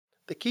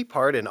The key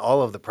part in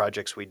all of the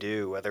projects we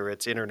do, whether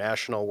it's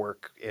international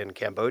work in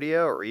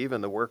Cambodia or even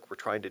the work we're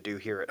trying to do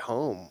here at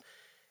home,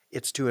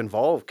 it's to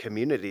involve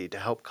community to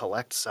help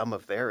collect some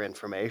of their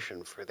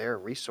information for their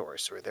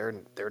resource or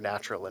their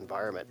natural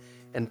environment.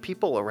 And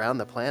people around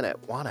the planet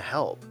want to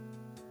help.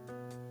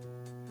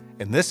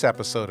 In this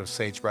episode of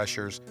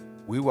Sagebrushers,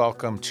 we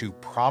welcome two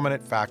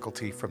prominent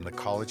faculty from the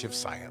College of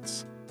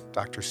Science,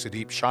 Dr.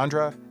 Sudeep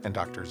Chandra and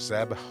Dr.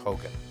 Zeb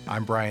Hogan.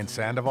 I'm Brian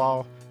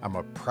Sandoval. I'm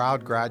a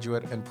proud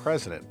graduate and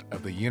president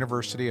of the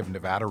University of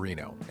Nevada,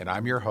 Reno, and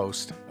I'm your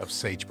host of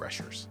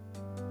Sagebrushers.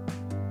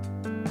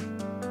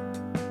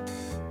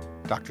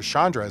 Dr.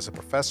 Chandra is a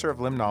professor of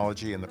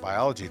limnology in the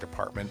biology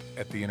department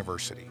at the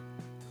university.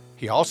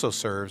 He also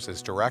serves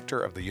as director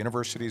of the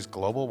university's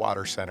Global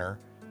Water Center,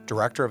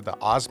 director of the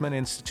Osmond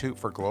Institute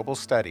for Global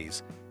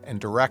Studies,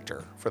 and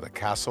director for the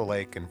Castle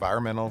Lake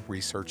Environmental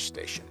Research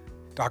Station.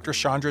 Dr.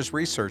 Chandra's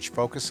research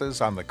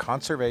focuses on the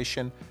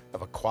conservation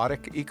of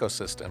aquatic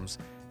ecosystems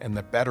and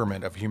the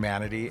betterment of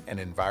humanity and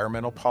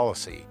environmental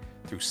policy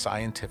through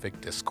scientific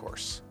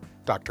discourse.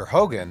 Dr.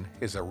 Hogan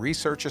is a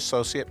research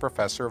associate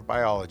professor of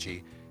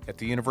biology at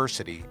the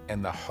university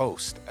and the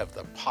host of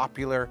the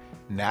popular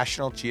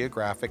National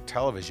Geographic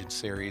television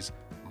series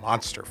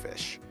Monster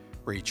Fish,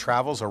 where he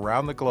travels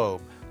around the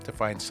globe to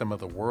find some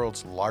of the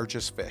world's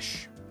largest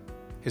fish.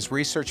 His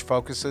research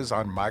focuses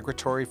on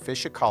migratory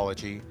fish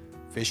ecology,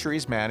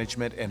 fisheries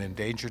management, and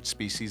endangered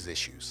species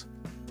issues.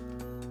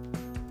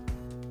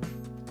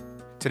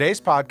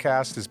 Today's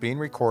podcast is being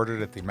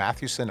recorded at the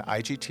Mathewson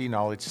IGT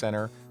Knowledge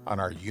Center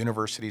on our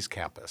university's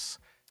campus.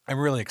 I'm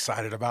really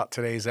excited about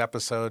today's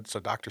episode.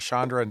 So Dr.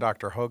 Chandra and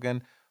Dr.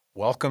 Hogan,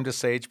 welcome to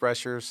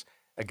Sagebrushers.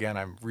 Again,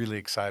 I'm really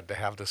excited to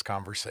have this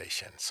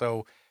conversation.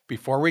 So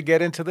before we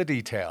get into the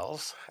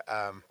details,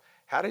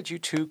 how did you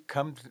two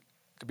come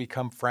to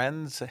become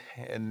friends,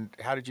 and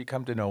how did you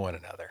come to know one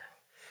another?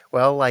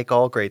 Well, like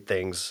all great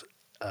things,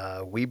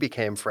 we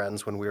became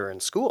friends when we were in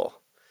school.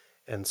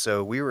 And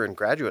so we were in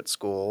graduate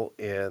school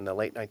in the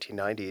late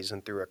 1990s,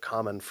 and through a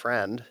common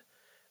friend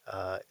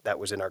that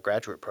was in our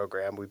graduate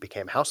program, we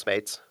became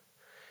housemates.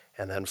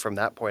 And then from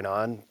that point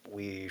on,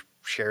 we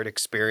shared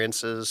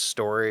experiences,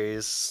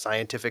 stories,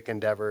 scientific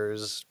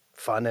endeavors,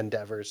 fun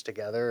endeavors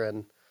together,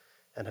 and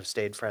have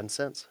stayed friends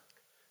since.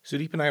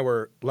 Sudeep and I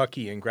were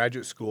lucky in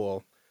graduate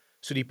school.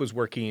 Sudeep was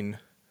working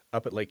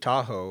up at Lake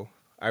Tahoe.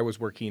 I was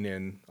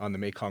working on the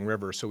Mekong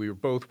River. So we were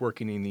both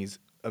working in these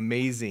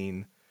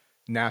amazing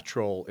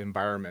natural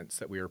environments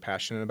that we were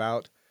passionate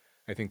about.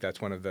 I think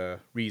that's one of the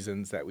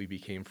reasons that we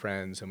became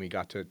friends and we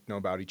got to know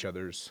about each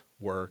other's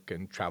work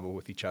and travel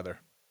with each other.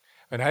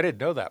 And I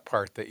didn't know that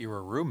part, that you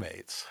were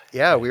roommates.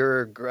 Yeah, we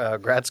were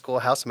grad school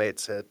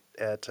housemates in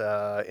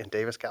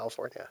Davis,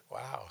 California.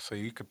 Wow. So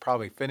you could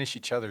probably finish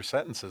each other's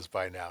sentences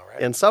by now,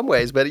 right? In some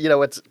ways, but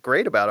what's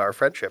great about our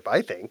friendship,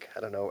 I think, I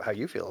don't know how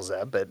you feel,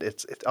 Zeb, but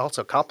it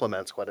also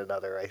complements one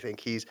another. I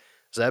think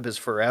Zeb is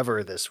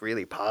forever this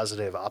really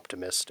positive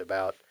optimist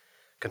about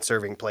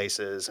conserving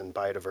places and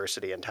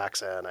biodiversity and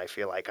taxa, and I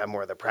feel like I'm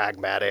more the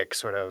pragmatic,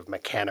 sort of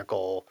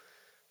mechanical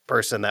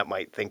person that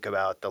might think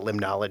about the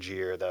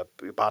limnology or the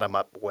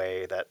bottom-up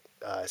way that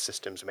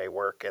systems may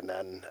work, and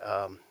then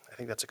I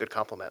think that's a good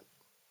complement.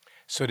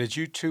 So did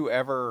you two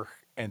ever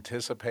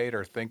anticipate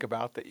or think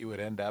about that you would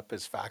end up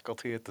as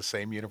faculty at the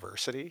same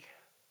university?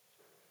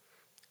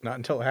 Not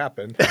until it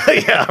happened.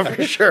 Yeah,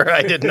 for sure.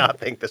 I did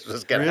not think this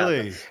was going to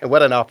happen. And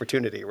what an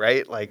opportunity,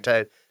 right? Like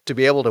to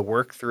be able to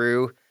work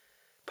through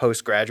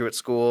postgraduate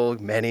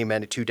school many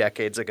 2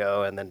 decades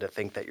ago, and then to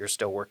think that you're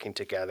still working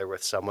together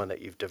with someone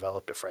that you've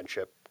developed a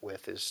friendship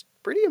with is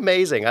pretty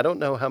amazing. I don't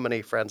know how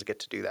many friends get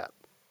to do that.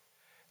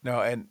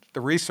 No, and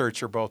the research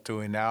you're both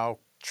doing now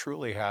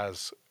truly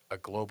has a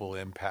global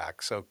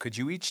impact. So could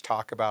you each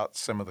talk about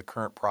some of the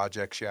current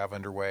projects you have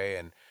underway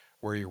and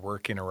where you're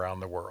working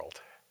around the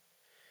world?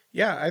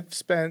 Yeah, I've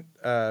spent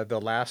the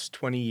last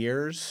 20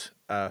 years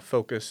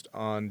focused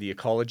on the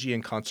ecology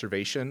and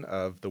conservation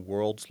of the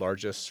world's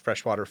largest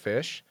freshwater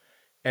fish.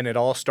 And it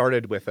all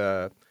started with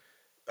a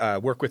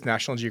work with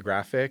National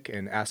Geographic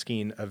and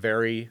asking a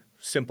very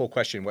simple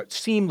question, what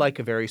seemed like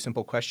a very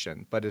simple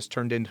question, but has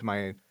turned into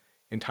my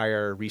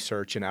entire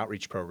research and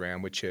outreach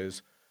program, which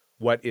is,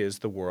 what is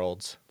the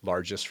world's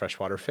largest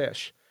freshwater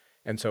fish?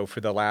 And so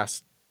for the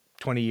last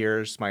 20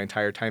 years, my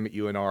entire time at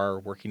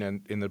UNR, working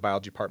in the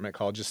biology department at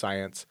College of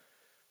Science,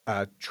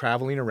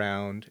 traveling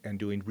around and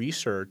doing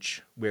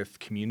research with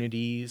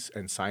communities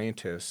and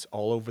scientists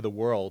all over the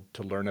world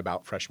to learn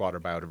about freshwater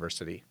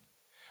biodiversity.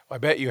 Well, I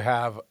bet you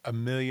have a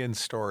million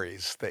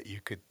stories that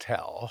you could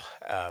tell.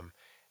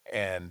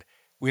 And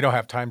we don't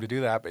have time to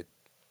do that, but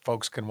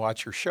folks can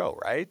watch your show,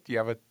 right? You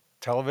have a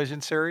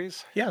television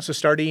series? Yeah, so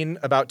starting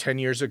about 10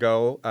 years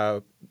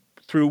ago,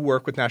 through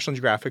work with National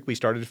Geographic, we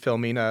started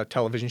filming a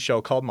television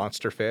show called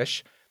Monster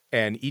Fish.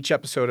 And each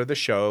episode of the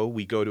show,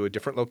 we go to a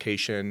different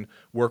location,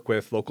 work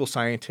with local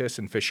scientists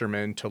and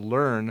fishermen to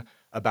learn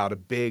about a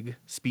big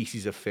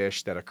species of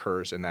fish that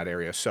occurs in that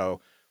area.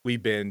 So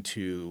we've been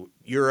to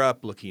Europe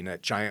looking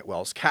at giant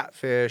Wells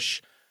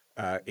catfish,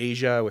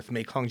 Asia with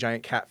Mekong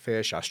giant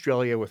catfish,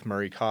 Australia with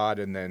Murray cod,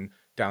 and then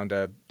down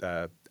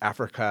to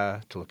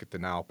Africa to look at the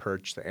Nile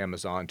perch, the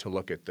Amazon to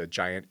look at the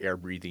giant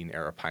air-breathing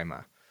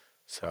arapaima.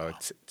 So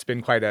it's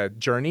been quite a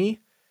journey,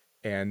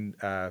 and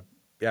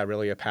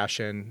really a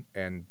passion,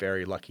 and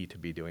very lucky to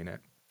be doing it.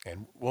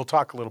 And we'll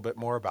talk a little bit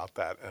more about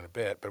that in a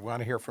bit, but we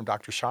want to hear from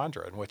Dr.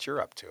 Chandra and what you're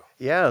up to.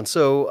 Yeah, and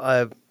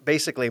so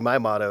basically my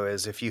motto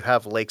is if you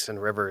have lakes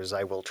and rivers,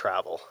 I will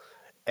travel.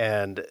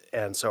 And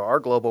so our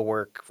global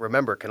work,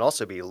 remember, can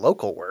also be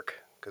local work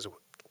because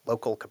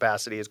local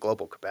capacity is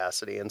global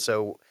capacity. And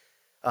so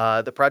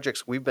the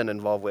projects we've been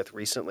involved with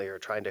recently are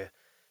trying to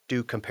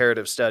do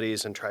comparative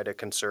studies and try to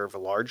conserve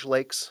large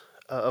lakes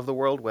of the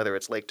world, whether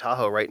it's Lake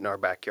Tahoe right in our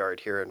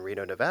backyard here in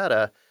Reno,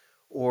 Nevada,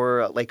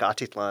 or Lake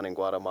Atitlan in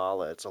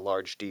Guatemala. It's a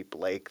large, deep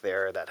lake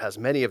there that has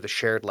many of the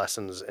shared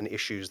lessons and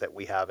issues that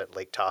we have at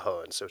Lake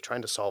Tahoe. And so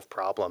trying to solve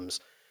problems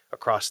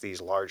across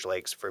these large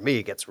lakes, for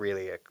me, gets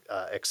really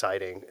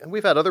exciting. And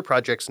we've had other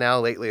projects now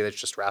lately that's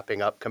just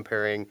wrapping up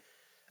comparing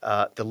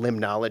the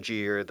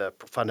limnology or the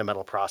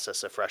fundamental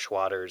process of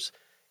freshwaters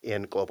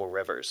in global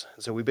rivers.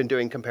 So we've been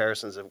doing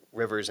comparisons of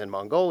rivers in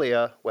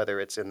Mongolia, whether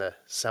it's in the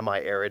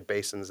semi-arid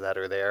basins that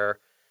are there,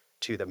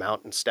 to the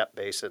mountain steppe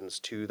basins,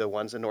 to the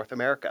ones in North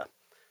America.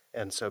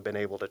 And so been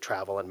able to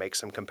travel and make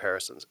some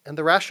comparisons. And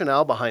the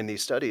rationale behind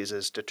these studies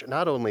is to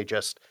not only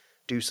just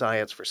do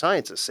science for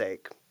science's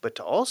sake, but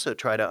to also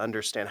try to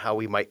understand how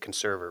we might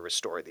conserve or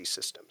restore these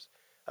systems.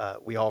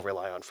 We all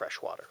rely on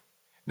fresh water.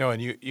 No, and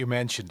you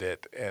mentioned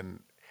it,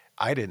 and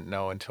I didn't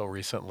know until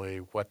recently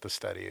what the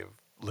study of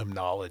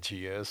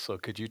limnology is. So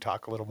could you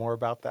talk a little more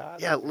about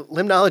that? Yeah,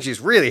 limnology is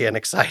really an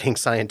exciting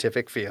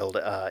scientific field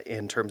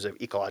in terms of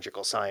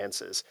ecological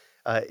sciences.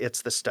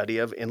 It's the study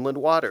of inland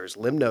waters.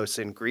 Limnos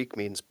in Greek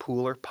means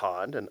pool or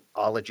pond, and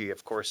ology,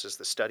 of course, is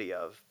the study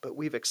of. But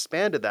we've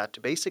expanded that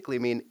to basically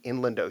mean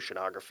inland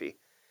oceanography.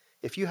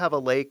 If you have a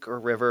lake or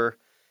river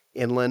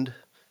inland,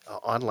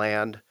 on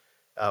land,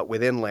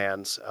 within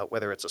lands,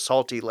 whether it's a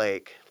salty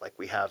lake like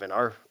we have in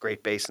our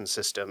Great Basin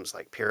systems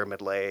like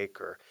Pyramid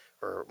Lake or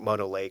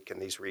Mono Lake in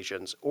these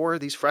regions, or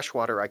these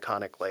freshwater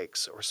iconic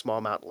lakes or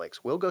small mountain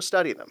lakes, we'll go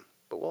study them.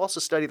 But we'll also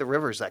study the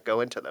rivers that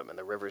go into them and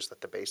the rivers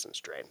that the basins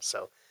drain.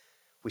 So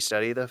we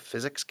study the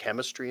physics,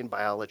 chemistry, and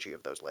biology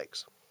of those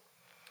lakes.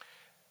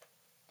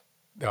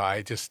 No,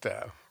 I just,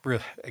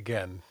 really,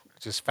 again,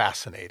 just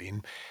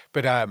fascinating.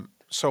 But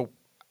so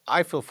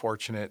I feel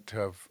fortunate to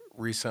have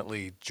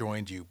recently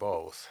joined you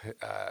both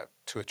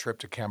to a trip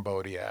to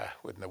Cambodia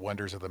with the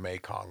Wonders of the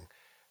Mekong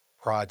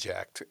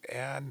project.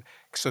 And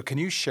so can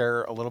you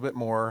share a little bit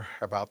more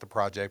about the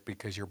project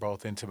because you're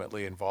both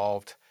intimately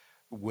involved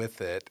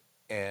with it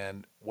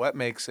and what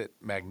makes it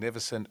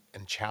magnificent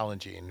and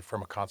challenging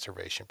from a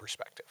conservation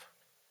perspective?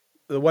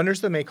 The Wonders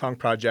of the Mekong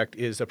project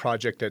is a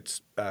project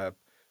that's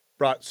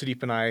brought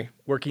Sudeep and I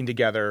working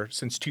together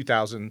since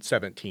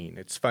 2017.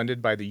 It's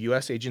funded by the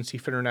U.S. Agency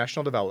for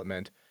International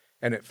Development,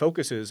 and it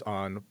focuses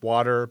on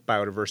water,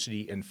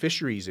 biodiversity, and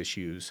fisheries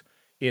issues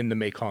in the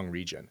Mekong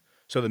region.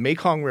 So the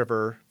Mekong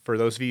River, for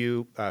those of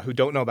you who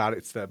don't know about it,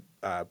 it's the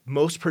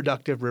most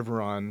productive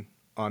river on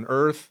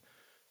Earth.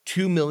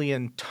 2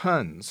 million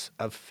tons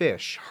of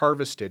fish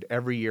harvested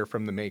every year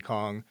from the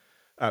Mekong.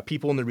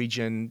 People in the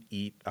region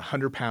eat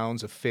 100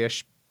 pounds of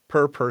fish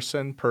per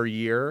person per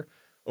year,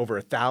 over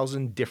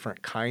 1,000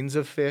 different kinds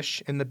of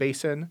fish in the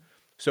basin.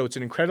 So it's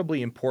an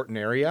incredibly important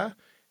area.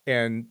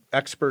 And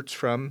experts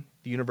from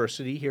the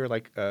university here,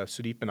 like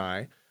Sudeep and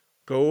I,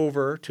 go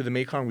over to the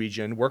Mekong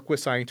region, work with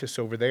scientists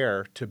over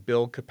there to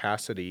build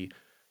capacity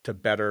to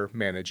better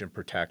manage and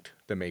protect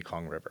the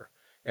Mekong River.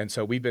 And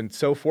so we've been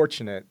so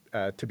fortunate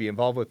to be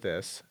involved with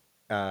this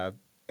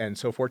and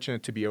so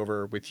fortunate to be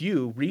over with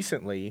you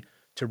recently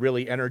to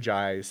really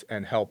energize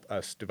and help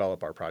us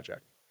develop our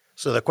project.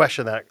 So the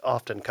question that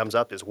often comes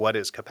up is, what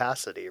is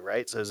capacity,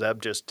 right? So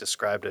Zeb just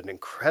described an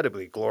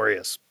incredibly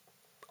glorious,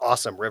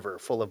 awesome river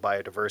full of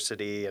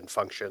biodiversity and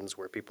functions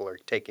where people are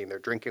taking their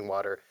drinking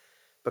water.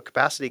 But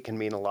capacity can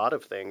mean a lot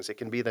of things. It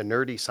can be the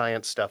nerdy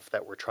science stuff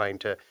that we're trying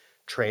to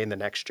train the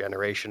next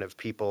generation of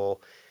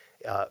people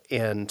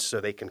in so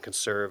they can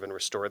conserve and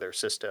restore their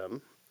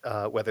system,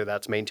 whether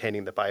that's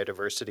maintaining the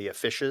biodiversity of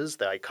fishes,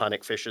 the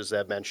iconic fishes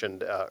Zeb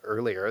mentioned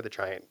earlier, the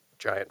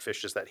giant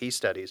fishes that he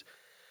studies,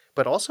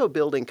 but also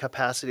building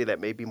capacity that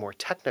may be more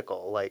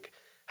technical, like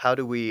how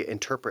do we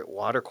interpret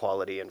water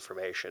quality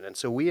information? And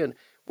so we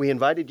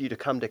invited you to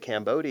come to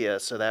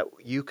Cambodia so that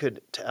you could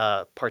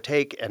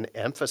partake and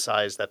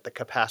emphasize that the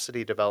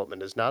capacity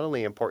development is not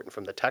only important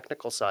from the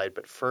technical side,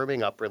 but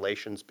firming up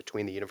relations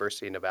between the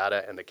University of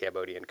Nevada and the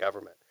Cambodian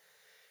government.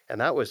 And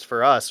that was,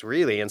 for us,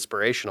 really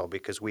inspirational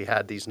because we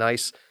had these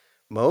nice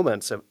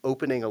moments of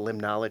opening a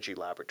limnology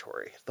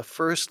laboratory, the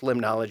first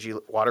limnology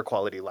water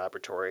quality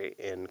laboratory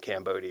in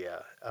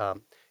Cambodia.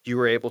 You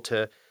were able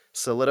to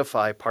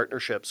solidify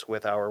partnerships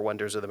with our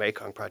Wonders of the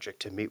Mekong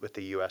project to meet with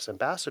the U.S.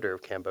 ambassador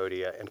of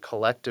Cambodia and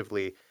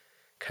collectively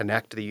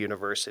connect the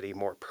university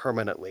more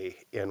permanently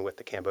in with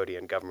the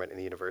Cambodian government and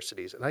the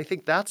universities. And I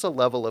think that's a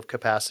level of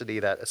capacity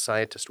that as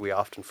scientists we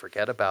often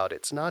forget about.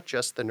 It's not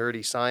just the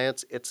nerdy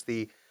science, it's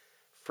the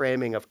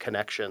framing of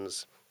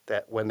connections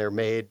that when they're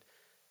made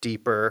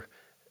deeper,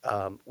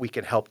 we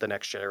can help the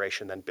next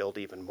generation then build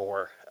even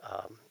more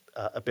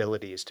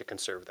abilities to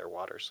conserve their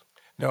waters.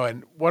 No,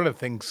 and one of the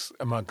things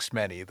amongst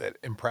many that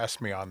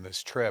impressed me on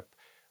this trip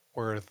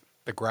were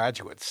the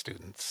graduate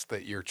students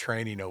that you're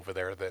training over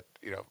there that,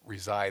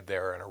 reside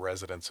there in a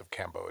residence of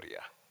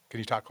Cambodia. Can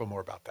you talk a little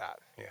more about that?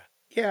 Yeah.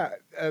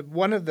 Yeah,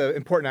 one of the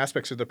important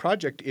aspects of the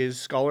project is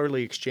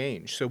scholarly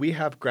exchange. So we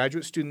have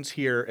graduate students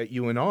here at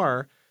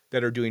UNR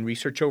that are doing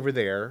research over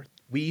there.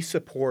 We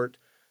support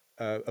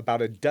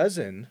about a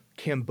dozen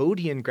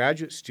Cambodian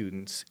graduate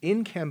students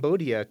in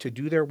Cambodia to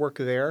do their work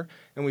there.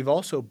 And we've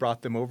also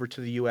brought them over to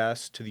the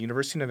U.S., to the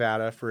University of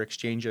Nevada for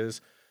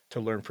exchanges to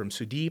learn from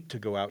Sudeep, to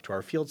go out to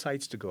our field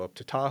sites, to go up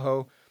to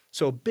Tahoe.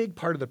 So a big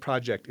part of the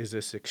project is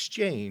this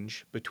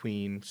exchange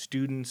between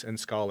students and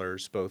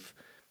scholars, both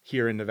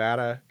here in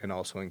Nevada and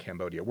also in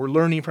Cambodia. We're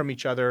learning from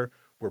each other.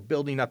 We're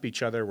building up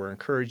each other. We're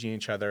encouraging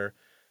each other.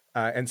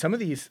 And some of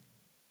these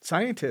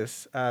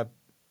scientists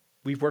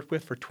we've worked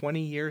with for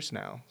 20 years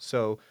now.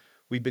 So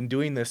we've been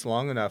doing this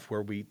long enough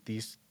where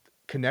these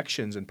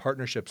connections and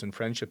partnerships and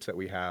friendships that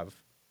we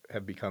have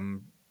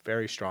become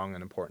very strong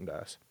and important to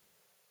us.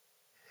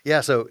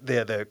 Yeah, so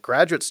the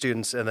graduate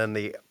students and then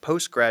the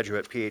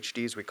postgraduate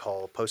PhDs we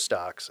call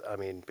postdocs. I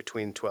mean,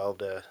 between 12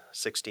 to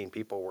 16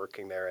 people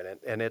working there,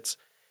 and it's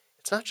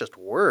not just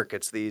work.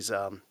 It's these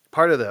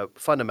part of the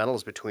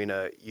fundamentals between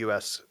a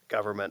U.S.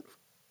 government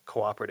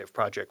cooperative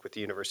project with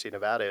the University of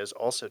Nevada is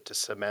also to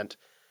cement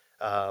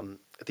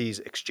these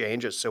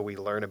exchanges so we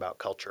learn about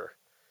culture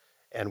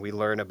and we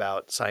learn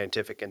about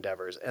scientific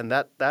endeavors. And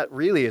that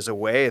really is a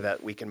way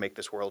that we can make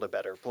this world a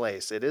better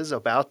place. It is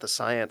about the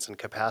science and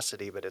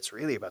capacity, but it's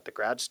really about the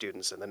grad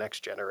students and the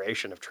next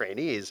generation of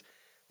trainees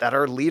that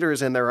are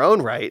leaders in their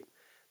own right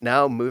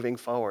now moving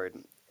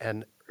forward.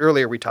 And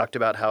earlier we talked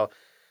about how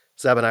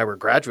Zeb and I were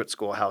graduate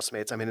school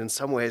housemates. I mean, in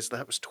some ways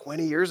that was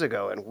 20 years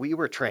ago, and we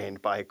were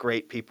trained by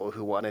great people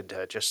who wanted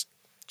to just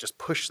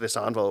push this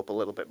envelope a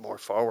little bit more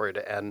forward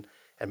and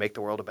make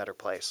the world a better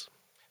place.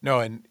 No,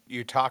 and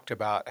you talked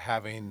about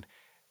having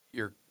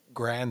your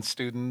grand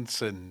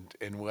students and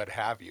what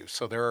have you.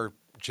 So there are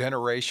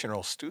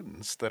generational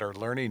students that are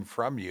learning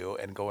from you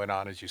and going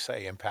on, as you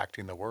say,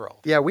 impacting the world.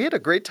 Yeah, we had a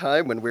great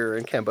time when we were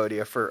in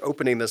Cambodia for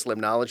opening this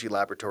limnology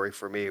laboratory.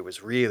 For me, it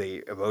was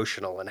really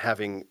emotional, and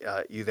having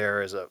you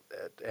there as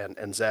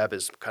and Zeb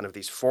as kind of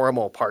these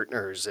formal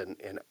partners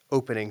in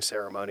opening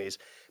ceremonies.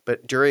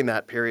 But during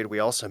that period, we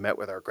also met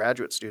with our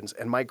graduate students,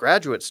 and my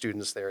graduate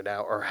students there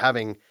now are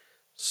having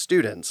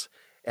students,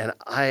 and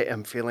I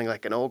am feeling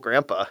like an old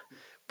grandpa,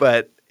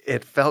 but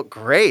it felt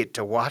great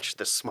to watch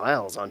the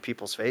smiles on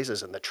people's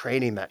faces and the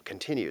training that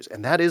continues.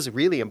 And that is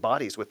really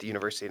embodies what the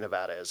University of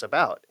Nevada is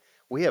about.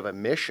 We have a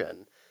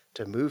mission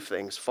to move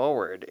things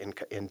forward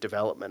in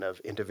development of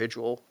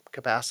individual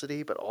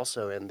capacity, but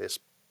also in this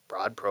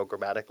broad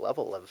programmatic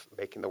level of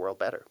making the world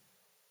better.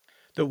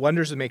 The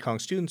wonders of Mekong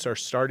students we're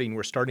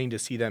starting to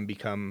see them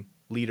become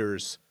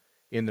leaders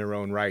in their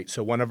own right.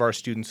 So one of our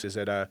students is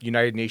at a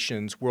United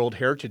Nations World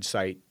Heritage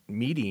Site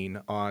meeting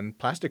on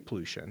plastic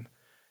pollution.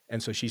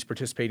 And so she's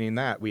participating in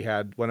that. We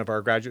had one of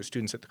our graduate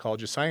students at the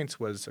College of Science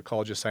was a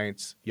College of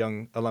Science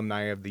Young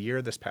Alumni of the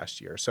Year this past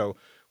year. So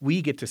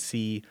we get to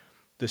see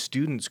the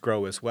students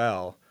grow as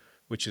well,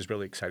 which is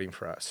really exciting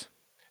for us.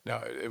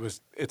 No,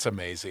 it's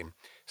amazing.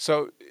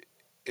 So,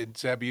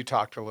 Zeb, you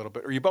talked a little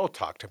bit, or you both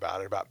talked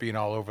about being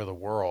all over the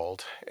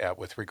world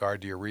with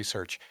regard to your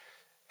research.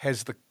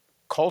 Has the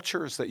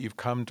cultures that you've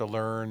come to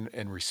learn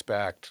and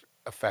respect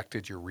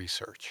affected your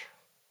research?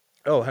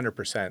 Oh,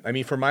 100%. I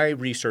mean, for my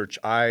research,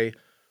 I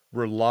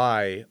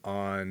rely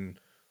on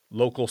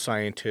local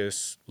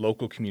scientists,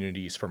 local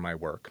communities for my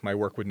work. My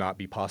work would not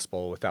be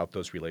possible without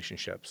those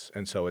relationships.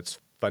 And so it's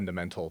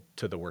fundamental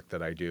to the work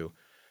that I do.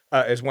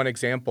 As one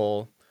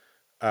example,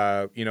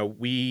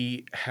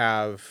 we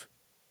have,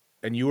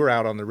 and you were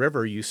out on the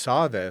river, you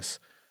saw this.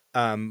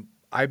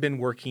 I've been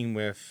working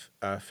with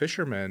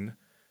fishermen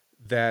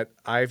that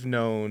I've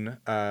known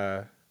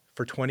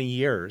for 20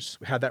 years,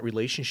 had that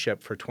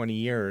relationship for 20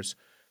 years,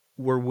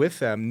 were with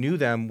them, knew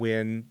them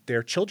when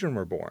their children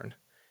were born.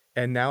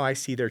 And now I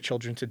see their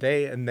children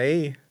today and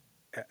they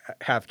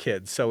have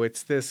kids. So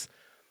it's this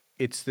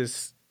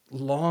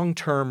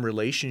long-term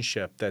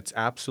relationship that's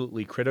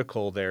absolutely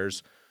critical.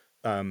 There's,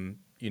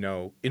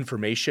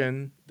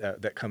 information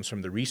that comes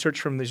from the research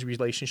from these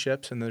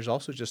relationships. And there's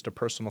also just a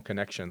personal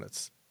connection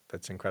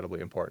that's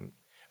incredibly important.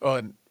 Well,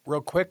 and real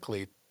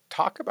quickly,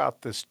 talk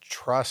about this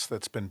trust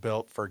that's been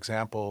built, for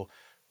example,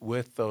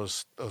 with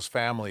those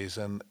families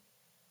and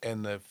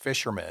the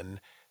fishermen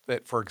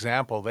that, for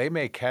example, they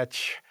may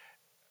catch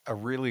a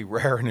really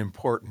rare and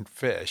important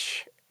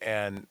fish,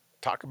 and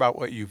talk about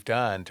what you've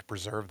done to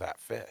preserve that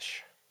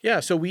fish. Yeah,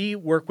 so we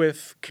work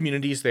with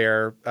communities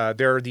there.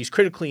 There are these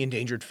critically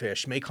endangered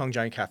fish, Mekong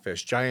giant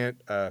catfish,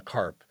 giant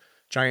carp,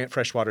 giant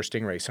freshwater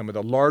stingrays, some of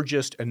the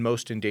largest and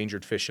most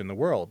endangered fish in the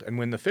world. And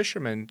when the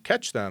fishermen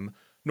catch them,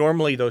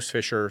 normally those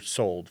fish are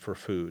sold for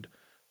food.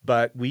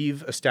 But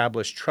we've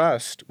established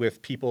trust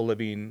with people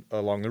living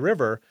along the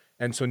river.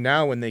 And so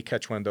now when they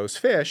catch one of those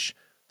fish,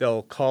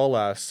 they'll call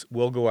us,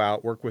 we'll go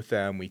out, work with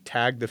them, we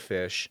tag the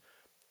fish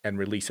and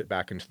release it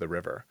back into the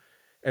river.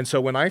 And so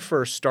when I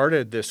first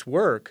started this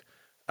work,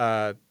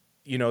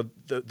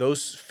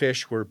 those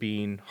fish were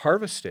being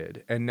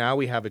harvested. And now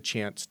we have a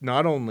chance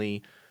not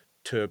only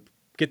to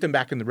get them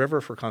back in the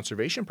river for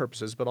conservation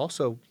purposes, but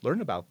also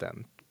learn about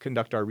them,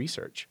 conduct our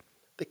research.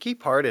 The key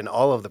part in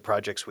all of the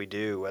projects we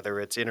do, whether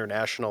it's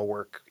international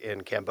work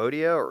in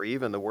Cambodia or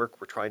even the work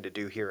we're trying to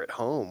do here at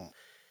home,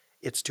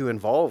 it's to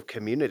involve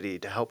community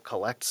to help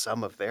collect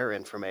some of their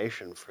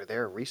information for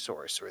their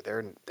resource or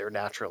their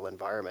natural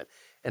environment.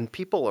 And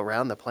people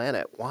around the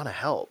planet want to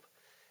help.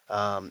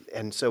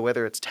 And so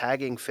whether it's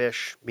tagging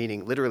fish,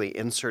 meaning literally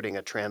inserting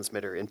a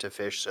transmitter into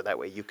fish so that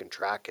way you can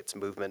track its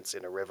movements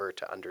in a river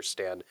to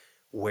understand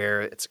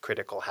where its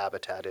critical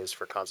habitat is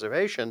for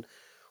conservation,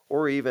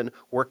 or even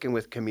working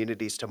with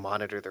communities to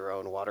monitor their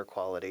own water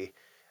quality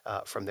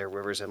from their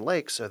rivers and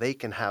lakes so they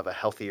can have a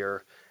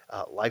healthier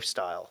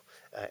lifestyle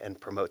and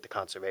promote the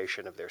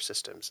conservation of their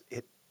systems.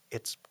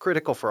 It's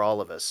critical for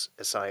all of us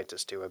as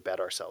scientists to embed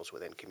ourselves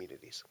within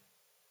communities.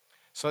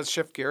 So let's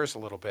shift gears a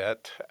little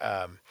bit.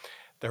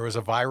 There was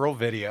a viral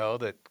video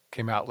that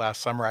came out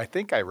last summer. I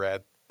think I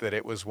read that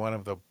it was one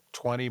of the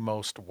 20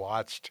 most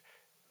watched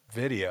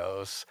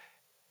videos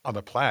on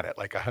the planet,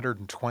 like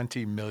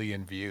 120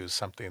 million views,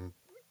 something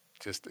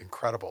just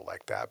incredible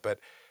like that. But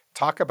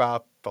talk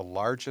about the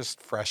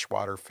largest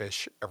freshwater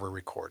fish ever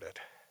recorded.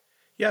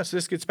 Yeah, so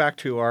this gets back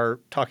to our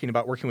talking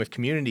about working with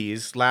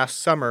communities.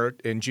 Last summer,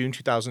 in June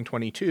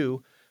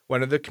 2022,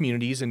 one of the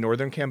communities in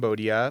northern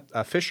Cambodia,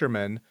 a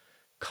fisherman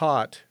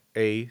caught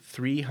a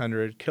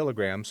 300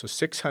 kilogram, so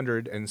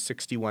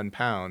 661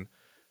 pound,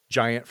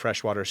 giant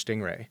freshwater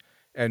stingray.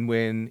 And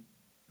when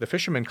the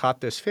fisherman caught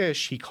this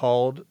fish, he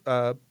called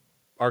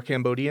our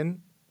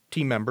Cambodian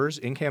team members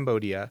in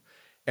Cambodia,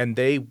 and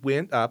they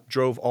went up,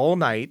 drove all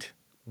night,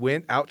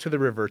 went out to the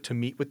river to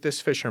meet with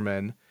this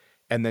fisherman,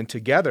 and then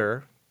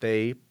together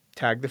they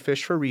tagged the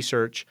fish for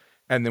research,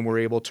 and then were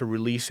able to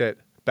release it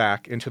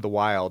back into the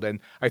wild. And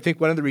I think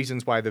one of the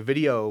reasons why the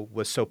video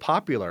was so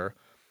popular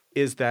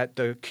is that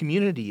the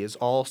community is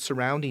all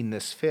surrounding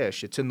this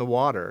fish. It's in the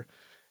water,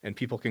 and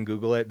people can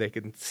Google it. They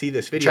can see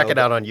this video. Check it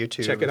out on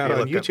YouTube. Check it out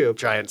on YouTube.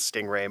 Giant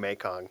stingray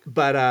Mekong.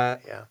 But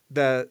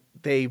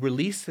they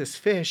release this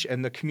fish,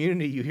 and the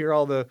community, you hear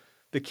all the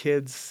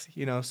kids,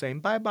 saying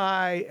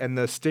bye-bye, and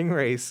the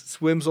stingray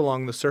swims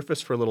along the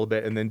surface for a little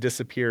bit and then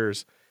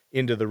disappears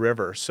into the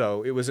river.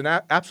 So it was an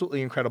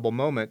absolutely incredible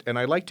moment, and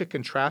I like to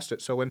contrast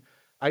it. So when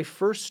I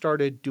first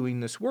started doing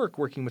this work,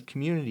 working with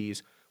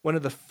communities, one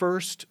of the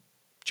first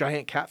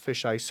giant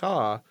catfish I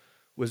saw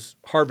was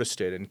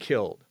harvested and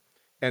killed.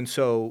 And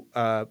so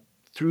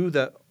through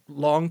the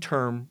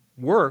long-term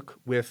work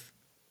with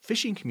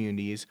fishing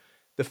communities,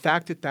 the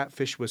fact that that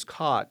fish was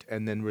caught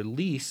and then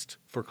released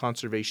for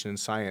conservation and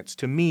science,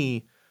 to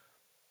me,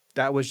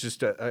 that was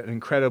just an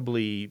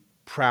incredibly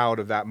proud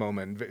of that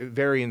moment,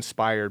 very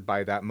inspired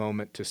by that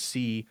moment to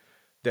see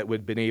that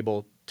we'd been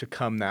able to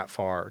come that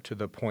far to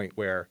the point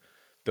where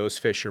those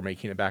fish are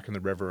making it back in the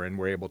river and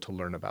we're able to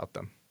learn about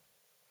them.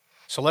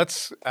 So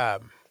let's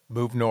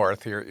move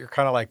north. You're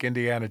kind of like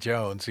Indiana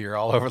Jones. You're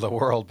all over the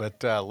world,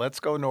 but let's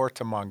go north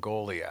to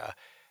Mongolia.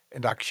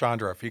 And Dr.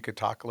 Chandra, if you could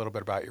talk a little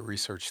bit about your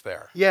research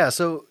there. Yeah,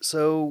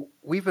 so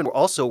we've been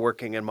also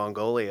working in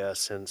Mongolia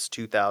since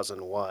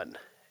 2001.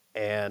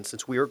 And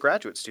since we were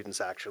graduate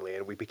students, actually,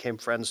 and we became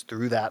friends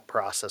through that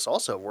process,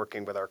 also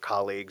working with our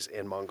colleagues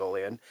in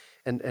Mongolia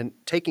and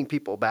taking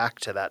people back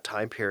to that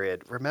time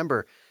period.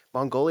 Remember,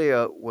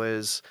 Mongolia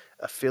was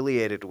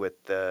affiliated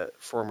with the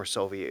former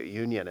Soviet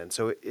Union. And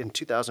so in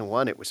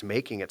 2001, it was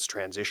making its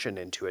transition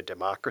into a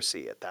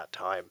democracy at that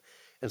time.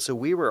 And so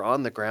we were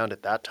on the ground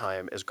at that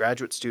time as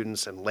graduate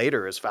students and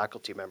later as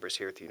faculty members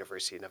here at the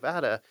University of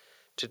Nevada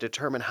to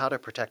determine how to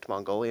protect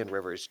Mongolian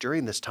rivers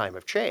during this time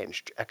of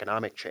change,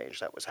 economic change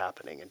that was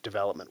happening and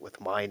development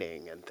with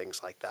mining and things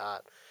like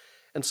that.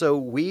 And so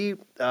we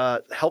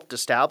helped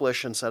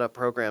establish and set up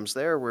programs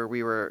there where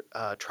we were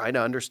trying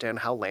to understand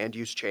how land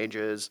use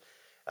changes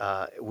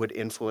would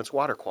influence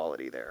water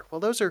quality there. Well,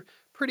 those are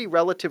pretty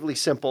relatively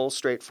simple,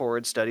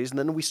 straightforward studies. And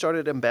then we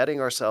started embedding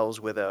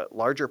ourselves with a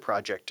larger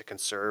project to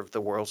conserve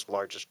the world's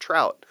largest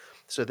trout.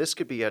 So this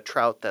could be a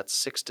trout that's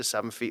 6 to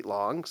 7 feet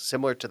long,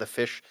 similar to the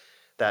fish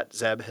that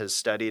Zeb has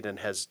studied and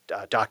has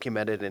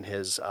documented in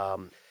his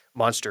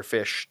monster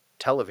fish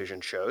television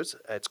shows.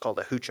 It's called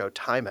a hucho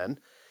taimen.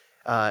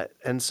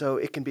 And so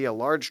it can be a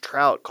large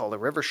trout called a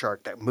river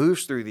shark that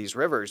moves through these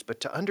rivers, but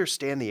to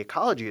understand the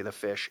ecology of the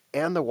fish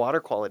and the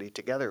water quality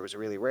together was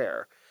really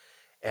rare.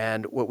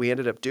 And what we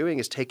ended up doing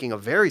is taking a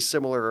very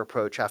similar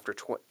approach after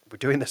we're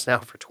doing this now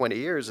for 20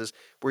 years, is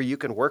where you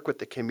can work with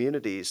the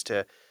communities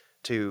to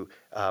to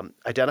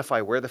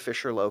identify where the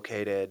fish are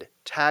located,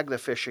 tag the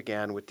fish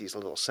again with these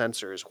little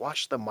sensors,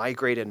 watch them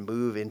migrate and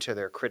move into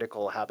their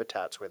critical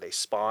habitats where they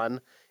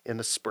spawn in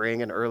the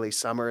spring and early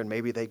summer, and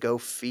maybe they go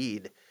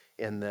feed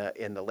in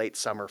the late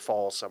summer,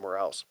 fall somewhere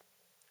else.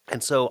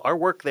 And so our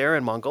work there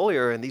in Mongolia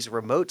are in these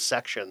remote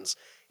sections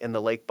in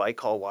the Lake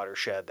Baikal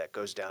watershed that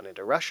goes down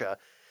into Russia.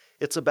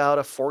 It's about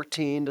a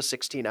 14 to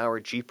 16-hour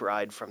jeep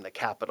ride from the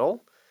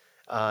capital.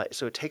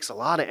 So it takes a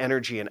lot of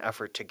energy and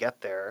effort to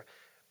get there.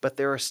 But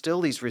there are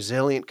still these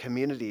resilient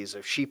communities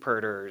of sheep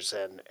herders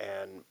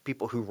and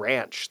people who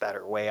ranch that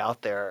are way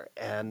out there.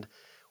 And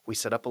we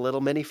set up a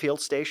little mini field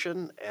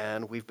station,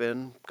 and we've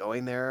been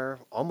going there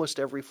almost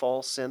every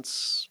fall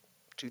since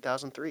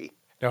 2003.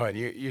 No, and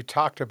you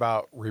talked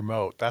about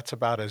remote. That's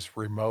about as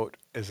remote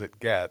as it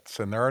gets.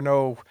 And there are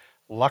no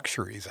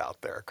luxuries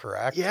out there,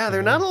 correct? Yeah, there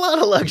are not a lot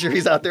of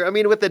luxuries out there. I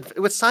mean,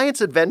 with science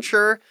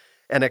adventure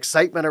and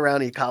excitement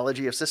around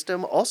ecology of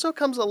system also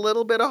comes a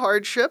little bit of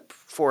hardship.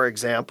 For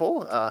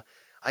example,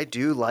 I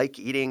do like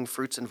eating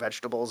fruits and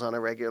vegetables on a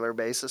regular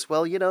basis.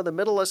 Well, the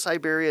middle of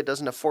Siberia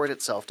doesn't afford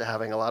itself to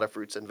having a lot of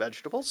fruits and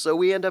vegetables, so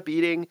we end up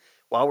eating,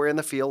 while we're in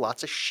the field,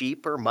 lots of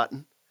sheep or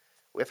mutton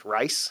with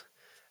rice,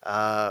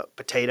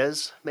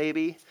 potatoes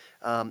maybe.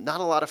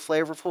 Not a lot of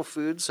flavorful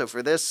food. So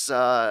for this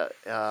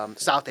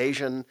South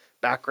Asian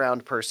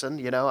background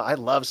person, I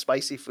love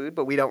spicy food,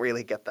 but we don't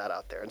really get that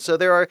out there. And so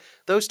there are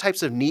those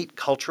types of neat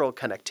cultural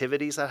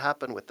connectivities that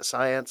happen with the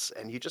science,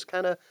 and you just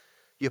kind of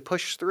you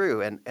push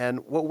through. And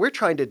what we're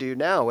trying to do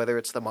now, whether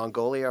it's the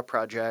Mongolia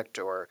project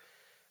or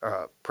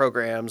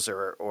programs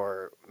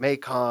or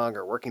Mekong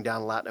or working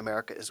down in Latin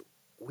America, is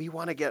we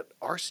want to get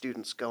our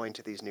students going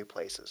to these new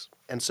places.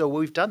 And so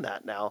we've done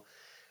that now.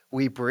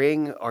 We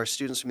bring our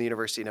students from the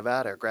University of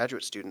Nevada, our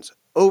graduate students,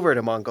 over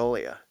to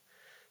Mongolia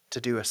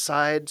to do a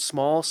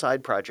small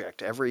side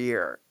project every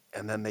year.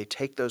 And then they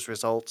take those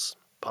results,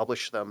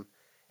 publish them,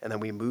 and then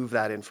we move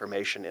that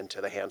information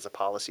into the hands of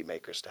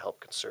policymakers to help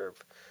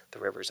conserve the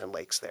rivers and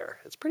lakes there.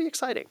 It's pretty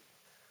exciting.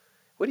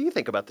 What do you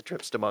think about the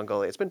trips to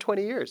Mongolia? It's been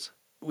 20 years.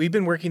 We've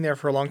been working there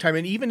for a long time.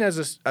 And even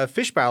as a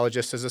fish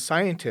biologist, as a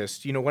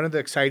scientist, one of the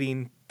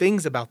exciting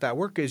things about that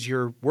work is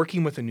you're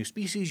working with a new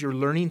species. You're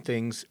learning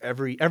things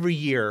every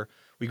year.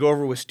 We go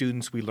over with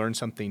students. We learn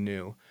something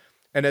new.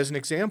 And as an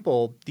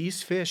example,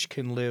 these fish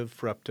can live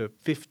for up to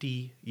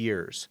 50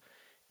 years.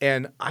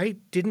 And I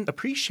didn't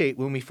appreciate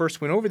when we first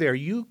went over there,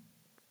 you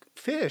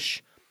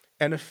fish,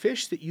 and a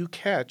fish that you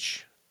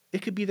catch,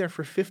 it could be there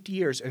for 50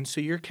 years. And so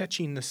you're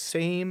catching the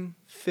same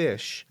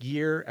fish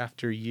year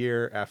after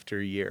year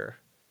after year.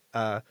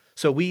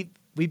 So we've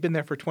been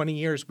there for 20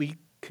 years. We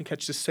can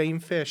catch the same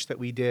fish that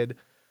we did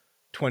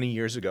 20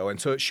 years ago. And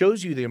so it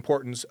shows you the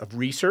importance of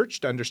research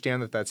to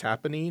understand that that's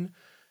happening,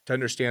 to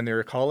understand their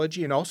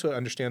ecology, and also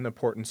understand the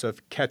importance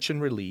of catch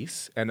and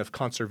release and of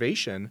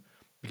conservation,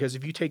 because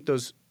if you take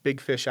those big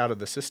fish out of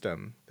the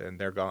system, then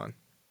they're gone.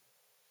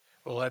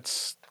 Well,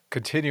 let's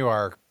continue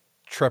our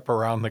trip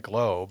around the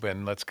globe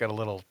and let's get a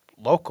little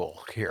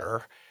local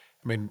here.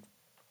 I mean,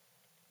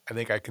 I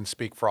think I can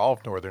speak for all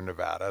of Northern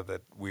Nevada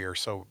that we are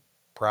so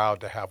proud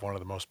to have one of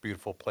the most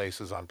beautiful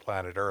places on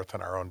planet Earth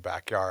in our own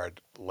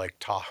backyard, Lake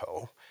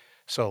Tahoe.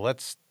 So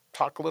let's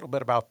talk a little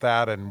bit about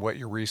that and what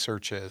your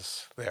research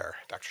is there,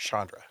 Dr.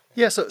 Chandra.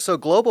 Yeah, so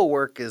global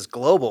work is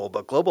global,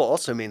 but global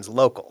also means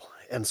local.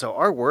 And so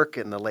our work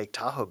in the Lake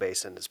Tahoe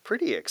Basin is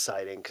pretty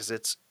exciting because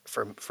it's,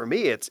 for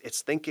me,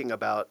 it's thinking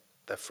about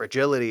the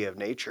fragility of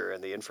nature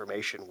and the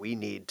information we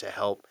need to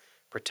help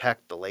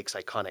protect the lake's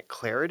iconic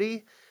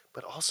clarity,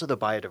 but also the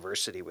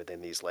biodiversity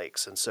within these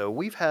lakes. And so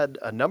we've had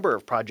a number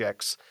of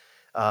projects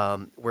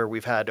where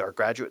we've had our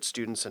graduate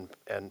students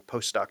and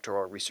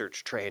postdoctoral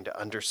research trained to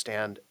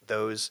understand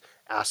those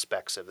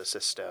aspects of the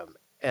system.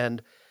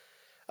 And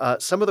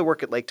some of the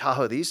work at Lake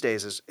Tahoe these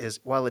days is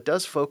while it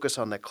does focus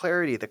on the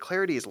clarity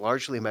is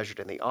largely measured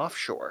in the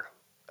offshore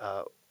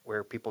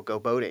where people go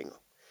boating.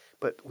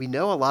 But we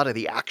know a lot of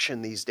the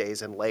action these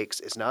days in lakes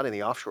is not in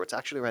the offshore. It's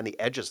actually around the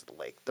edges of the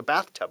lake, the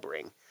bathtub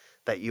ring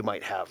that you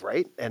might have,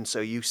 right? And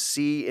so you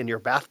see in your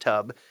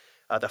bathtub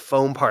the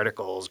foam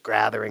particles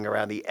gathering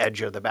around the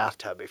edge of the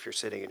bathtub if you're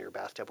sitting in your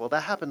bathtub. Well,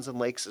 that happens in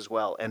lakes as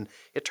well. And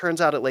it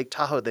turns out at Lake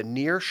Tahoe, the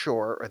near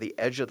shore or the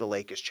edge of the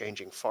lake is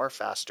changing far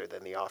faster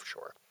than the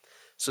offshore.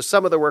 So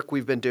some of the work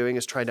we've been doing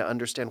is trying to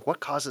understand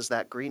what causes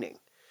that greening.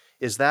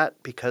 Is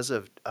that because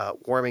of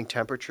warming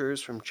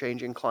temperatures from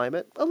changing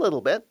climate? A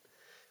little bit.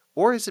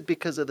 Or is it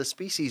because of the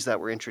species that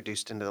were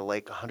introduced into the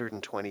lake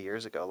 120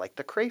 years ago, like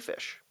the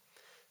crayfish?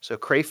 So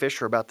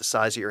crayfish are about the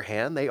size of your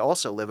hand. They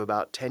also live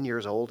about 10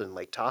 years old in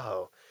Lake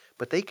Tahoe,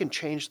 but they can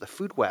change the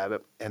food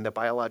web and the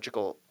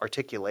biological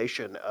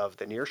articulation of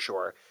the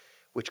nearshore,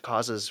 which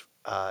causes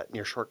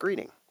nearshore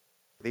greening.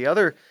 The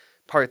other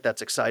part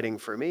that's exciting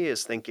for me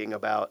is thinking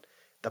about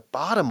the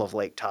bottom of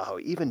Lake Tahoe,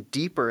 even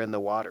deeper in the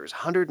waters,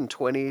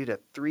 120 to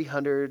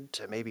 300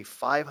 to maybe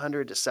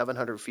 500 to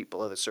 700 feet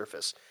below the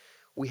surface.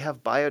 We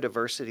have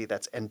biodiversity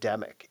that's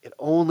endemic. It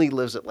only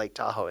lives at Lake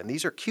Tahoe. And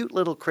these are cute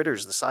little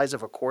critters the size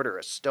of a quarter,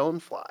 a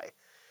stonefly,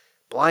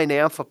 blind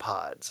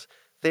amphipods,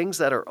 things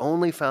that are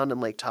only found in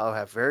Lake Tahoe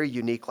have very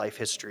unique life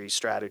history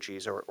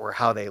strategies or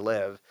how they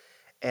live,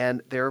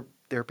 and they're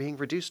being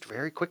reduced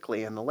very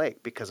quickly in the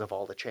lake because of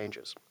all the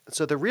changes. And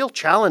so the real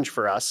challenge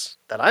for us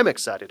that I'm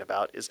excited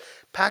about is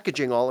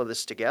packaging all of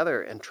this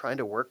together and trying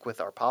to work with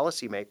our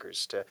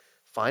policymakers to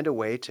find a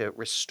way to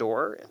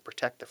restore and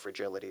protect the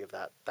fragility of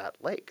that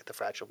lake, the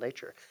fragile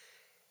nature.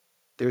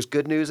 There's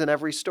good news in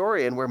every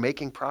story, and we're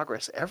making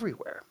progress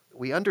everywhere.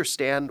 We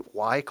understand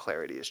why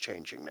clarity is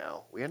changing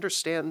now. We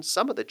understand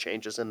some of the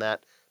changes in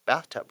that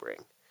bathtub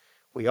ring.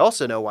 We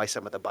also know why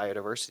some of the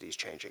biodiversity is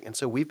changing. And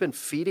so we've been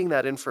feeding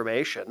that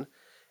information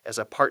as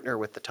a partner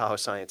with the Tahoe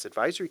Science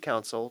Advisory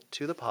Council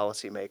to the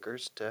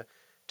policymakers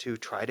to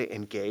try to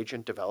engage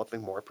in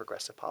developing more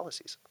progressive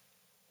policies.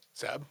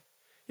 Zeb?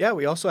 Yeah,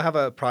 we also have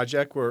a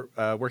project we're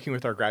working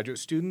with our graduate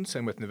students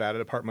and with Nevada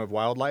Department of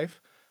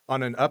Wildlife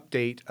on an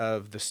update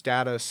of the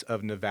status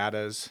of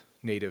Nevada's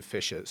native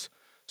fishes.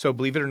 So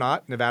believe it or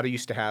not, Nevada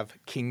used to have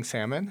king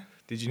salmon.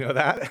 Did you know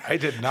that? I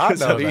did not know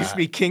So there used to that.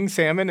 be king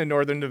salmon in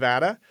northern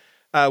Nevada.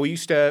 We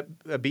used to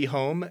be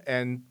home,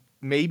 and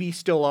maybe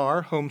still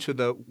are, home to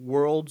the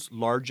world's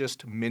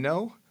largest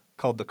minnow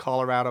called the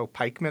Colorado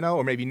pike minnow,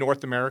 or maybe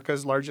North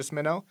America's largest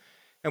minnow.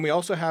 And we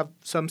also have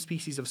some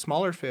species of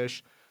smaller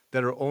fish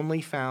that are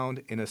only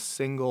found in a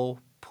single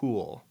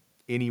pool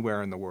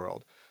anywhere in the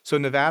world. So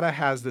Nevada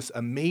has this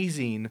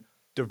amazing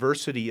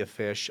diversity of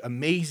fish,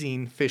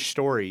 amazing fish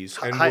stories.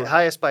 And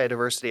Highest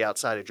biodiversity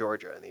outside of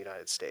Georgia in the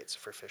United States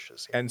for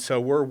fishes. Yeah. And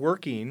so we're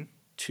working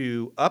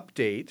to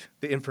update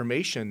the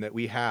information that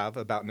we have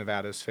about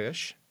Nevada's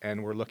fish,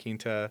 and we're looking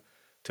to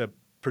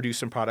produce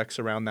some products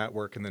around that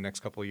work in the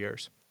next couple of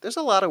years. There's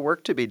a lot of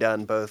work to be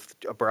done both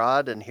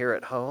abroad and here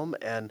at home,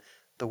 and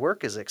the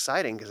work is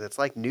exciting because it's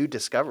like new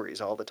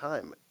discoveries all the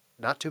time.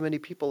 Not too many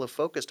people have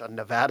focused on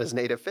Nevada's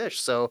native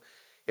fish. So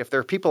if there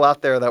are people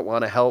out there that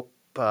want to help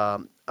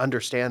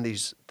understand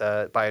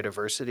the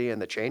biodiversity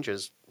and the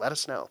changes, let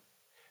us know.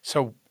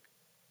 So,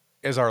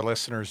 as our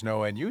listeners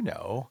know and you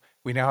know,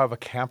 we now have a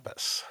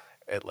campus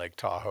at Lake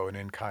Tahoe in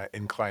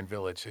Incline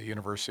Village, the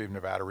University of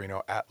Nevada,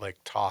 Reno at Lake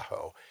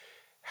Tahoe.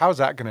 How is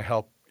that going to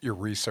help your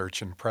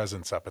research and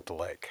presence up at the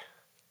lake?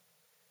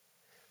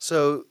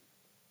 So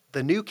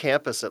the new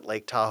campus at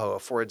Lake Tahoe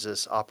affords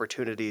us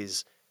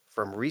opportunities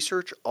from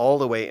research all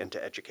the way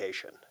into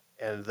education.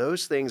 And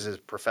those things, as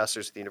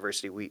professors at the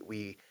university,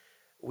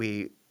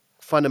 we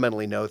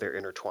fundamentally know they're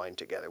intertwined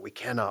together. We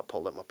cannot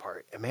pull them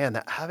apart. And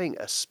man, having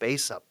a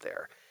space up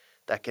there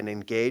that can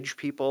engage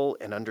people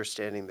in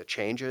understanding the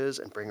changes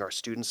and bring our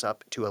students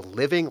up to a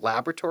living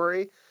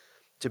laboratory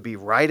to be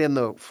right in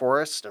the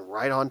forest and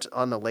right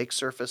on the lake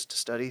surface to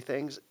study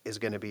things is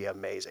going to be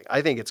amazing.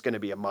 I think it's going to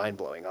be a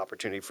mind-blowing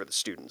opportunity for the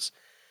students.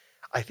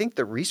 I think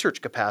the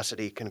research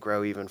capacity can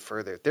grow even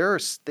further. There are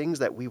things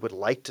that we would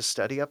like to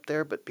study up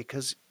there, but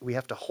because we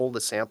have to hold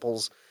the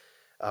samples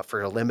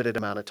for a limited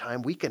amount of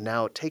time, we can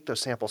now take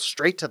those samples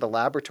straight to the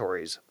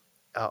laboratories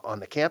on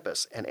the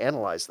campus and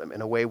analyze them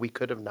in a way we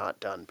could have not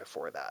done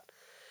before that.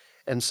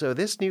 And so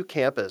this new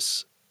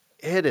campus,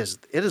 it is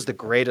the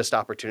greatest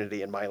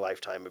opportunity in my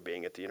lifetime of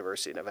being at the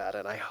University of Nevada,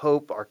 and I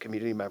hope our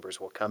community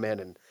members will come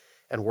in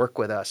and work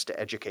with us to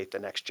educate the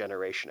next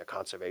generation of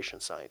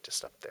conservation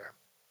scientists up there.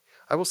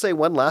 I will say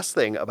one last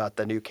thing about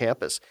the new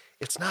campus.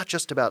 It's not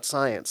just about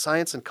science.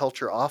 Science and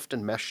culture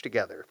often mesh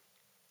together,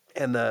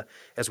 and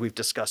as we've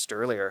discussed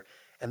earlier,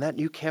 and that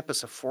new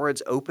campus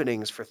affords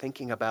openings for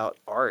thinking about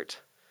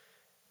art,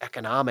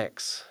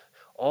 economics,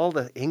 all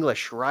the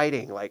English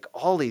writing, like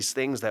all these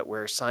things that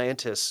we're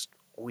scientists,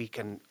 we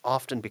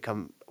often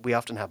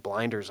have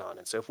blinders on.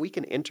 And so if we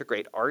can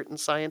integrate art and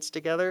science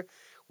together,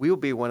 we will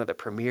be one of the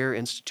premier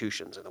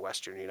institutions in the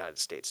Western United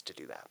States to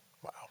do that.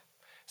 Wow.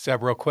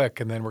 Zeb, real quick,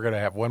 and then we're going to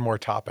have one more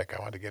topic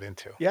I want to get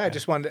into. Yeah, I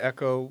just wanted to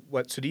echo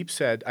what Sudeep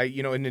said.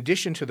 In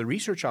addition to the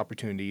research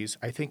opportunities,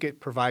 I think it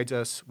provides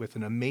us with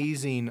an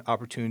amazing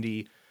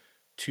opportunity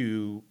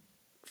to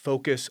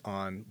focus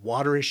on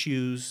water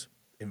issues,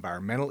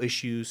 environmental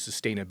issues,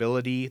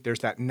 sustainability. There's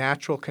that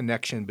natural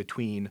connection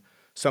between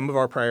some of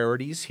our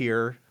priorities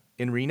here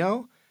in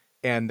Reno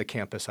and the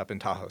campus up in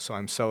Tahoe. So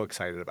I'm so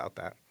excited about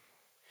that.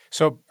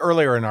 So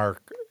earlier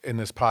in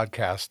this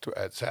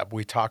podcast, Zeb,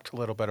 we talked a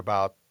little bit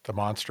about the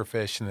monster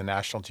fish in the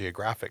National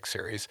Geographic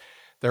series.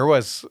 There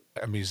was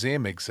a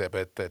museum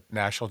exhibit that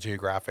National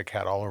Geographic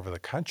had all over the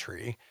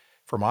country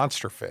for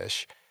monster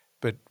fish.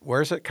 But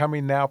where's it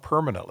coming now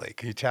permanently?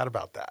 Can you chat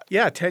about that?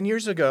 Yeah, 10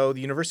 years ago,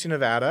 the University of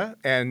Nevada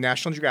and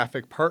National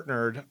Geographic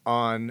partnered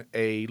on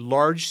a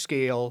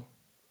large-scale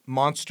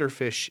monster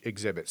fish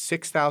exhibit,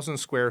 6,000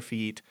 square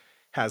feet,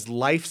 has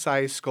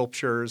life-size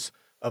sculptures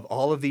of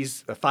all of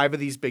these, 5 of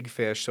these big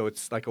fish. So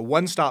it's like a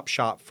one-stop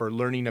shop for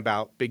learning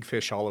about big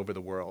fish all over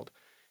the world.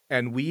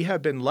 And we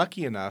have been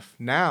lucky enough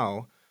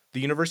now, the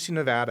University of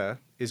Nevada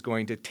is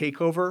going to take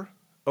over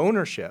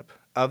ownership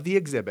of the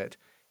exhibit,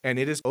 and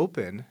it is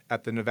open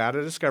at the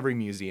Nevada Discovery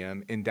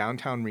Museum in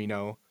downtown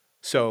Reno.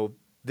 So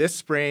this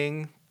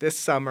spring, this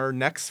summer,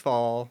 next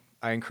fall,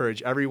 I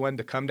encourage everyone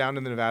to come down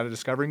to the Nevada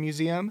Discovery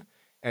Museum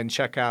and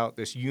check out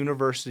this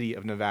University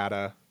of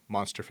Nevada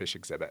monster fish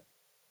exhibit.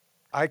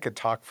 I could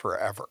talk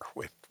forever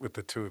with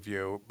the two of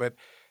you, but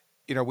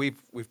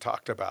we've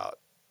talked about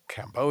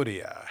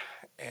Cambodia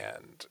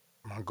and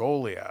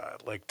Mongolia,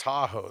 Lake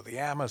Tahoe, the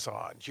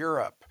Amazon,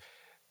 Europe,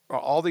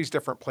 all these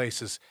different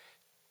places.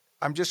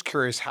 I'm just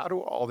curious, how do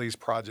all these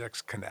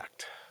projects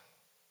connect?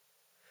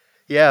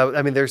 Yeah,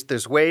 I mean,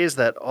 there's ways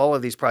that all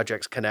of these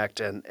projects connect,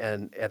 and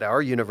at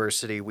our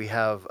university we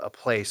have a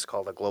place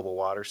called the Global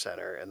Water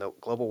Center, and the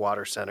Global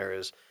Water Center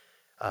is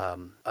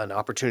an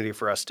opportunity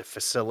for us to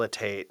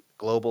facilitate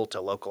global to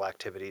local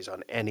activities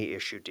on any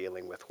issue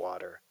dealing with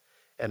water.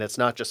 And it's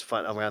not just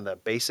fun around the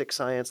basic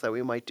science that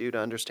we might do to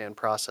understand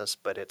process,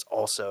 but it's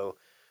also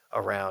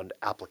around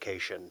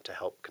application to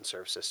help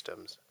conserve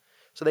systems.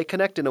 So they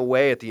connect in a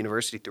way at the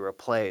university through a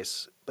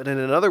place, but in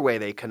another way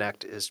they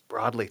connect is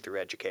broadly through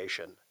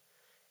education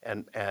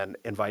and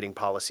inviting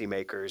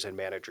policymakers and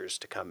managers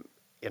to come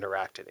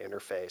interact and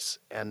interface.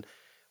 And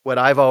what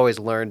I've always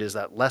learned is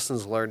that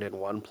lessons learned in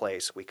one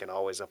place we can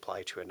always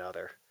apply to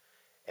another,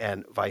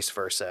 and vice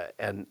versa.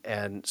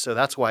 And so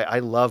that's why I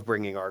love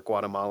bringing our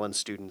Guatemalan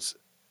students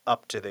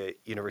up to the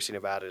University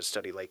of Nevada to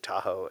study Lake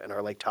Tahoe, and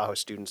our Lake Tahoe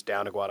students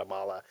down to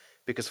Guatemala,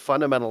 because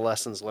fundamental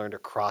lessons learned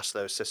across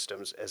those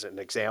systems, as an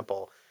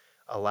example,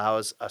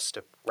 allows us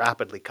to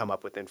rapidly come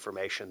up with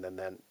information, and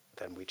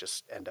then we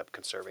just end up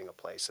conserving a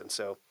place. And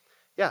so,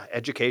 yeah,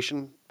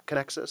 education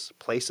connects us,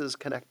 places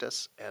connect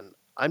us, and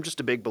I'm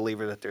just a big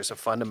believer that there's a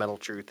fundamental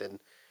truth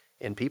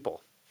in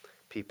people.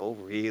 People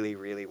really,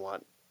 really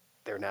want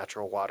their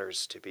natural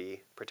waters to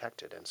be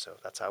protected, and so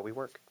that's how we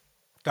work.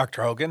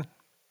 Dr. Hogan?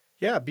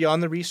 Yeah,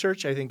 beyond the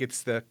research, I think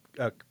it's the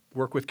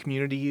work with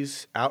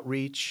communities,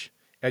 outreach,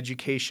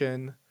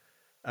 education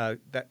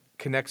that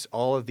connects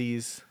all of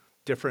these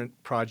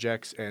different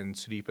projects, and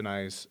Sudeep and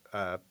I's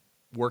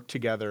work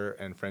together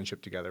and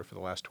friendship together for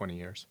the last 20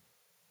 years.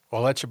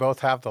 We'll let you both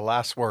have the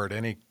last word.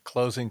 Any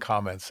closing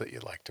comments that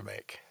you'd like to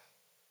make?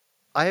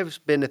 I have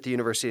been at the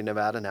University of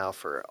Nevada now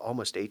for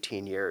almost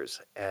 18 years,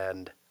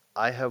 and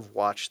I have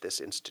watched this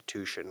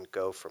institution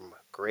go from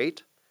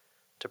great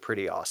to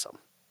pretty awesome.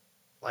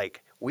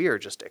 Like, we are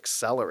just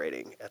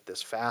accelerating at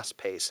this fast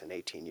pace in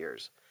 18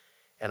 years.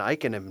 And I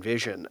can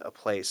envision a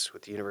place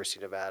with the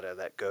University of Nevada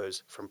that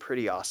goes from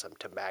pretty awesome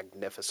to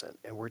magnificent.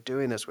 And we're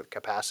doing this with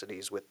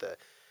capacities with the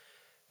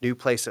new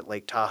place at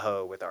Lake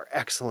Tahoe, with our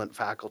excellent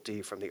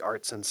faculty from the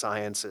arts and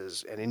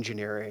sciences and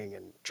engineering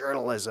and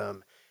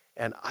journalism.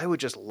 And I would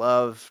just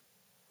love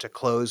to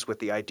close with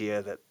the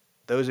idea that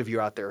those of you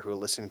out there who are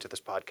listening to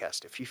this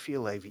podcast, if you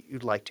feel like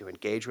you'd like to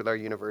engage with our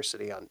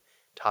university on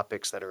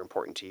topics that are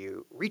important to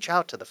you, reach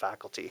out to the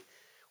faculty.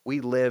 We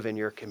live in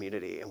your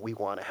community and we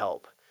want to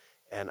help.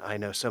 And I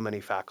know so many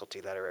faculty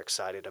that are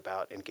excited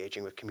about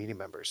engaging with community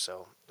members,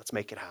 so let's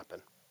make it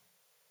happen.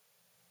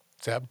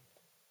 Zeb?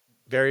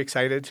 Very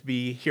excited to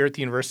be here at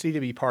the university, to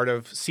be part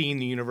of seeing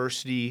the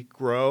university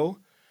grow.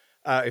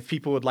 If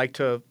people would like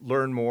to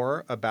learn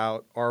more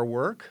about our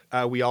work,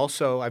 I've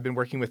been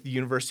working with the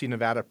University of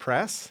Nevada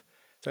Press.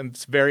 Some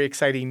very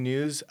exciting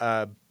news,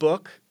 a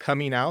book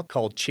coming out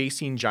called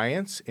Chasing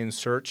Giants in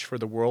Search for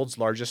the World's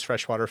Largest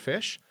Freshwater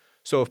Fish.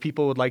 So if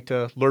people would like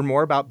to learn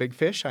more about big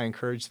fish, I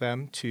encourage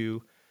them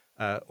to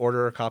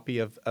order a copy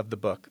of the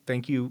book.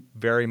 Thank you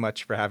very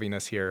much for having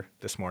us here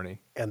this morning.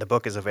 And the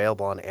book is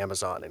available on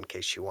Amazon in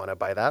case you want to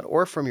buy that,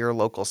 or from your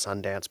local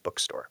Sundance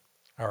bookstore.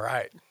 All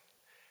right.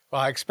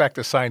 Well, I expect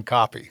a signed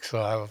copy, so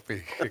I will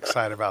be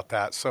excited about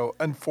that. So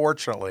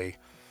unfortunately,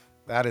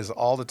 that is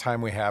all the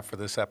time we have for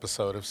this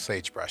episode of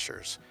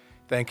Sagebrushers.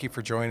 Thank you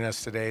for joining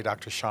us today,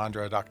 Dr.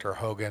 Chandra, Dr.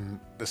 Hogan.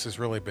 This has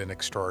really been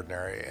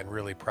extraordinary, and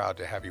really proud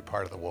to have you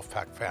part of the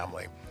Wolfpack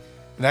family.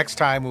 Next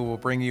time, we will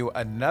bring you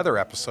another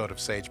episode of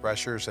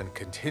Sagebrushers and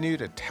continue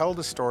to tell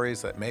the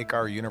stories that make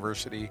our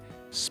university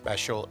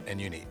special and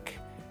unique.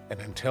 And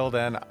until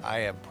then, I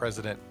am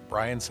President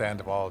Brian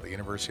Sandoval of the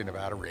University of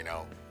Nevada,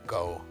 Reno.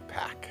 Go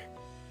Pack.